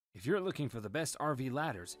If you're looking for the best RV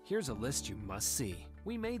ladders, here's a list you must see.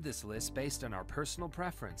 We made this list based on our personal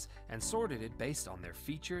preference and sorted it based on their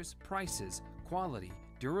features, prices, quality,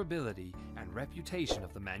 durability, and reputation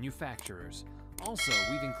of the manufacturers. Also,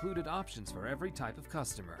 we've included options for every type of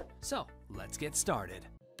customer. So, let's get started.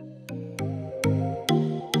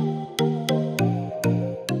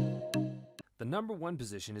 The number one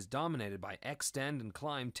position is dominated by Xtend and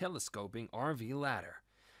Climb telescoping RV ladder.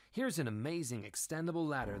 Here's an amazing extendable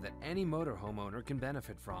ladder that any motorhome owner can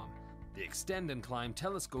benefit from. The Xtend and Climb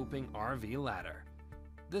telescoping RV ladder.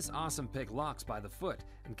 This awesome pick locks by the foot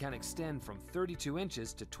and can extend from 32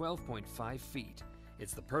 inches to 12.5 feet.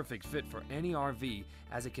 It's the perfect fit for any RV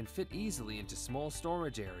as it can fit easily into small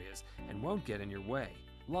storage areas and won't get in your way.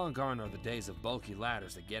 Long gone are the days of bulky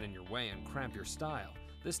ladders that get in your way and cramp your style.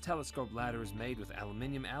 This telescope ladder is made with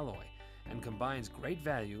aluminum alloy and combines great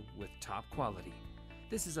value with top quality.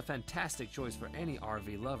 This is a fantastic choice for any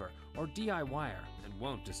RV lover or DIYer and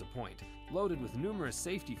won't disappoint. Loaded with numerous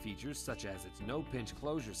safety features such as its no-pinch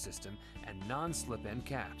closure system and non-slip end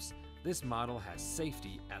caps, this model has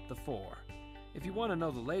safety at the fore. If you want to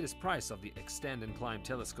know the latest price of the Xtend and Climb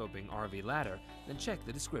telescoping RV ladder, then check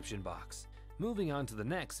the description box. Moving on to the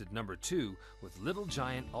next at number 2 with Little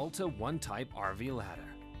Giant Alta 1-Type RV ladder.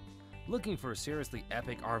 Looking for a seriously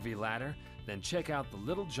epic RV ladder? Then check out the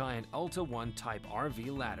Little Giant Alta 1-Type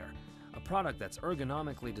RV ladder, a product that's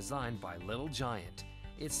ergonomically designed by Little Giant.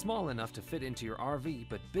 It's small enough to fit into your RV,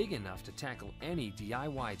 but big enough to tackle any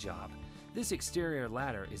DIY job. This exterior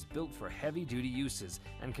ladder is built for heavy-duty uses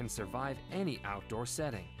and can survive any outdoor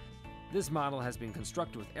setting. This model has been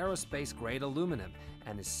constructed with aerospace-grade aluminum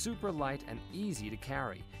and is super light and easy to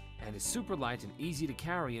carry,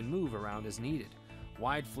 and move around as needed.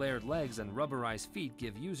 Wide flared legs and rubberized feet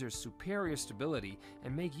give users superior stability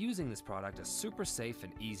and make using this product a super safe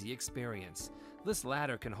and easy experience. This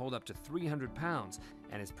ladder can hold up to 300 pounds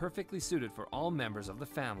and is perfectly suited for all members of the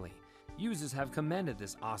family. Users have commended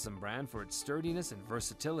this awesome brand for its sturdiness and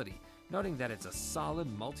versatility, noting that it's a solid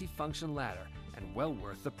multifunction ladder and well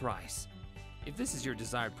worth the price. If this is your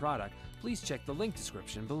desired product, please check the link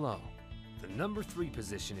description below. The number 3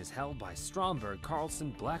 position is held by Stromberg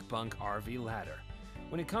Carlson Black Bunk RV ladder.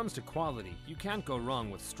 When it comes to quality, you can't go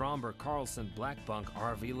wrong with Stromberg Carlson Black Bunk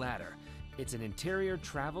RV ladder. It's an interior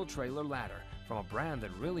travel trailer ladder from a brand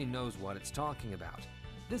that really knows what it's talking about.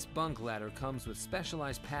 This bunk ladder comes with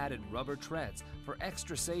specialized padded rubber treads for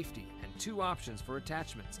extra safety and 2 options for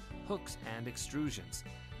attachments, hooks and extrusions.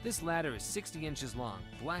 This ladder is 60 inches long,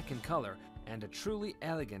 black in color, and a truly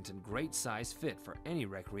elegant and great size fit for any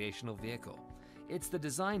recreational vehicle. It's the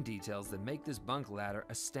design details that make this bunk ladder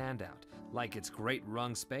a standout, like its great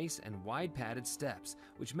rung space and wide padded steps,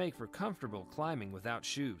 which make for comfortable climbing without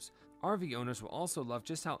shoes. RV owners will also love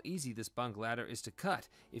just how easy this bunk ladder is to cut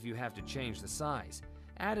if you have to change the size.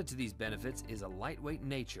 Added to these benefits is a lightweight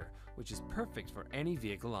nature, which is perfect for any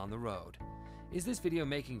vehicle on the road. Is this video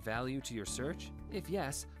making value to your search? If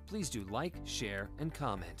yes, please do like, share, and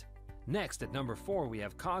comment. Next at number 4 we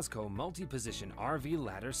have Cosco Multi-Position RV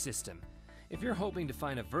Ladder System. If you're hoping to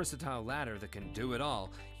find a versatile ladder that can do it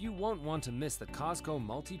all, you won't want to miss the Cosco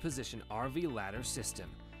Multi-Position RV Ladder System.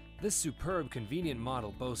 This superb convenient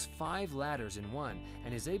model boasts 5 ladders in one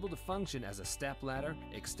and is able to function as a step ladder,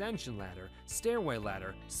 extension ladder, stairway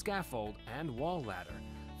ladder, scaffold, and wall ladder.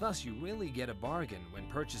 Thus, you really get a bargain when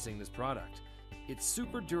purchasing this product. It's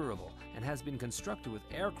super durable and has been constructed with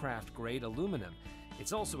aircraft-grade aluminum.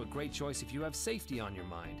 It's also a great choice if you have safety on your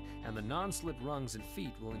mind, and the non-slip rungs and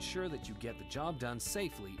feet will ensure that you get the job done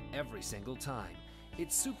safely every single time.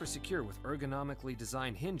 It's super secure with ergonomically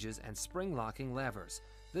designed hinges and spring-locking levers.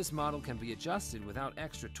 This model can be adjusted without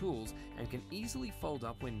extra tools and can easily fold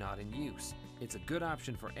up when not in use. It's a good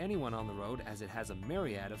option for anyone on the road as it has a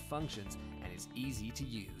myriad of functions and is easy to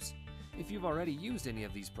use. If you've already used any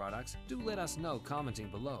of these products, do let us know commenting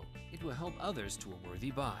below. It will help others to a worthy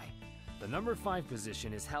buy. The number 5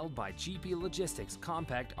 position is held by GP Logistics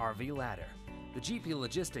Compact RV Ladder. The GP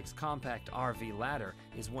Logistics Compact RV Ladder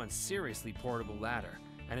is one seriously portable ladder,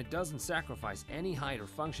 and it doesn't sacrifice any height or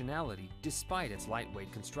functionality despite its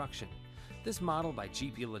lightweight construction. This model by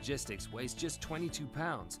GP Logistics weighs just 22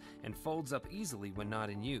 pounds and folds up easily when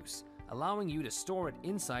not in use, allowing you to store it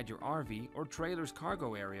inside your RV or trailer's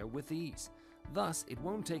cargo area with ease. Thus, it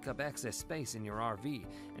won't take up excess space in your RV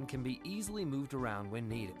and can be easily moved around when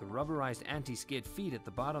needed. The rubberized anti-skid feet at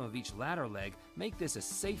the bottom of each ladder leg make this a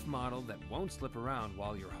safe model that won't slip around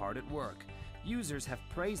while you're hard at work. Users have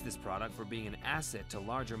praised this product for being an asset to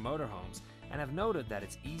larger motorhomes and have noted that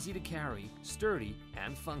it's easy to carry, sturdy,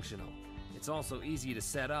 and functional. It's also easy to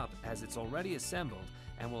set up as it's already assembled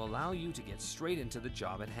and will allow you to get straight into the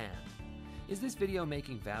job at hand. Is this video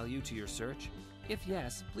making value to your search? If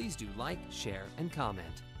yes, please do like, share, and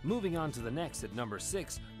comment. Moving on to the next at number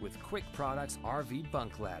 6 with Quick Products RV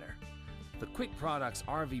Bunk Ladder. The Quick Products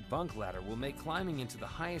RV Bunk Ladder will make climbing into the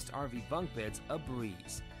highest RV bunk beds a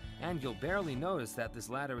breeze. And you'll barely notice that this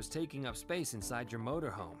ladder is taking up space inside your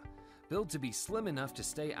motorhome. Built to be slim enough to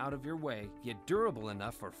stay out of your way, yet durable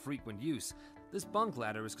enough for frequent use, this bunk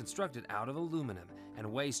ladder is constructed out of aluminum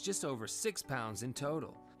and weighs just over 6 pounds in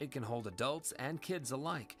total. It can hold adults and kids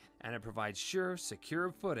alike, and it provides sure,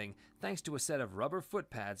 secure footing thanks to a set of rubber foot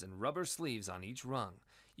pads and rubber sleeves on each rung.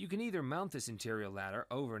 You can either mount this interior ladder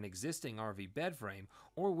over an existing RV bed frame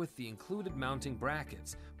or with the included mounting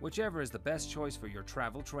brackets, whichever is the best choice for your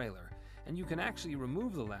travel trailer. And you can actually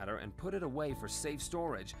remove the ladder and put it away for safe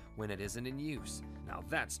storage when it isn't in use. Now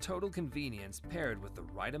that's total convenience paired with the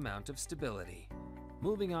right amount of stability.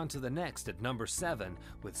 Moving on to the next at number 7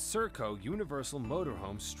 with Surco Universal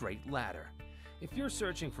Motorhome Straight Ladder. If you're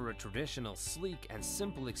searching for a traditional, sleek, and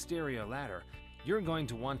simple exterior ladder, you're going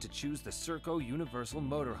to want to choose the Surco Universal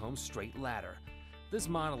Motorhome Straight Ladder. This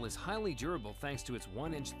model is highly durable thanks to its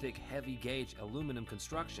 1-inch thick heavy gauge aluminum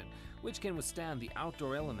construction, which can withstand the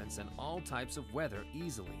outdoor elements and all types of weather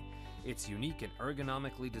easily. Its unique and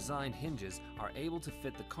ergonomically designed hinges are able to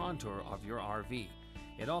fit the contour of your RV.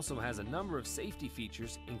 It also has a number of safety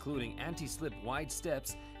features, including anti-slip wide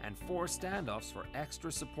steps and 4 standoffs for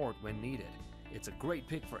extra support when needed. It's a great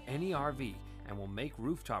pick for any RV and will make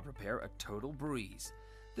rooftop repair a total breeze.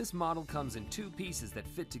 This model comes in 2 pieces that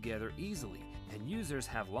fit together easily, and users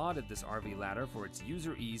have lauded this RV ladder for its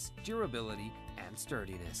user ease, durability, and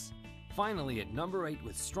sturdiness. Finally, at number 8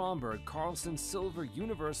 with Stromberg Carlson Silver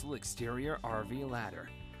Universal Exterior RV Ladder.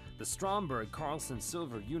 The Stromberg Carlson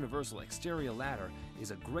Silver Universal Exterior Ladder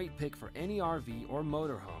is a great pick for any RV or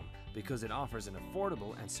motorhome because it offers an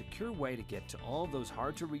affordable and secure way to get to all those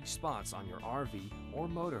hard-to-reach spots on your RV or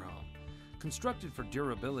motorhome. Constructed for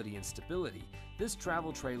durability and stability, this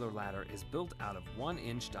travel trailer ladder is built out of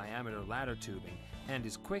 1-inch diameter ladder tubing and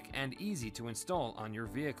is quick and easy to install on your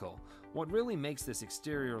vehicle. What really makes this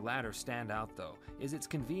exterior ladder stand out, though, is its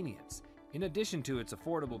convenience. In addition to its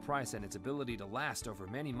affordable price and its ability to last over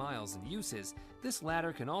many miles and uses, this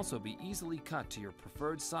ladder can also be easily cut to your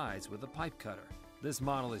preferred size with a pipe cutter. This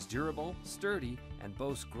model is durable, sturdy, and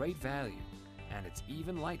boasts great value. And it's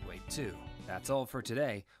even lightweight too. That's all for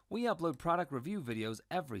today. We upload product review videos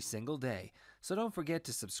every single day, so don't forget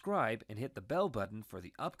to subscribe and hit the bell button for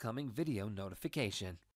the upcoming video notification.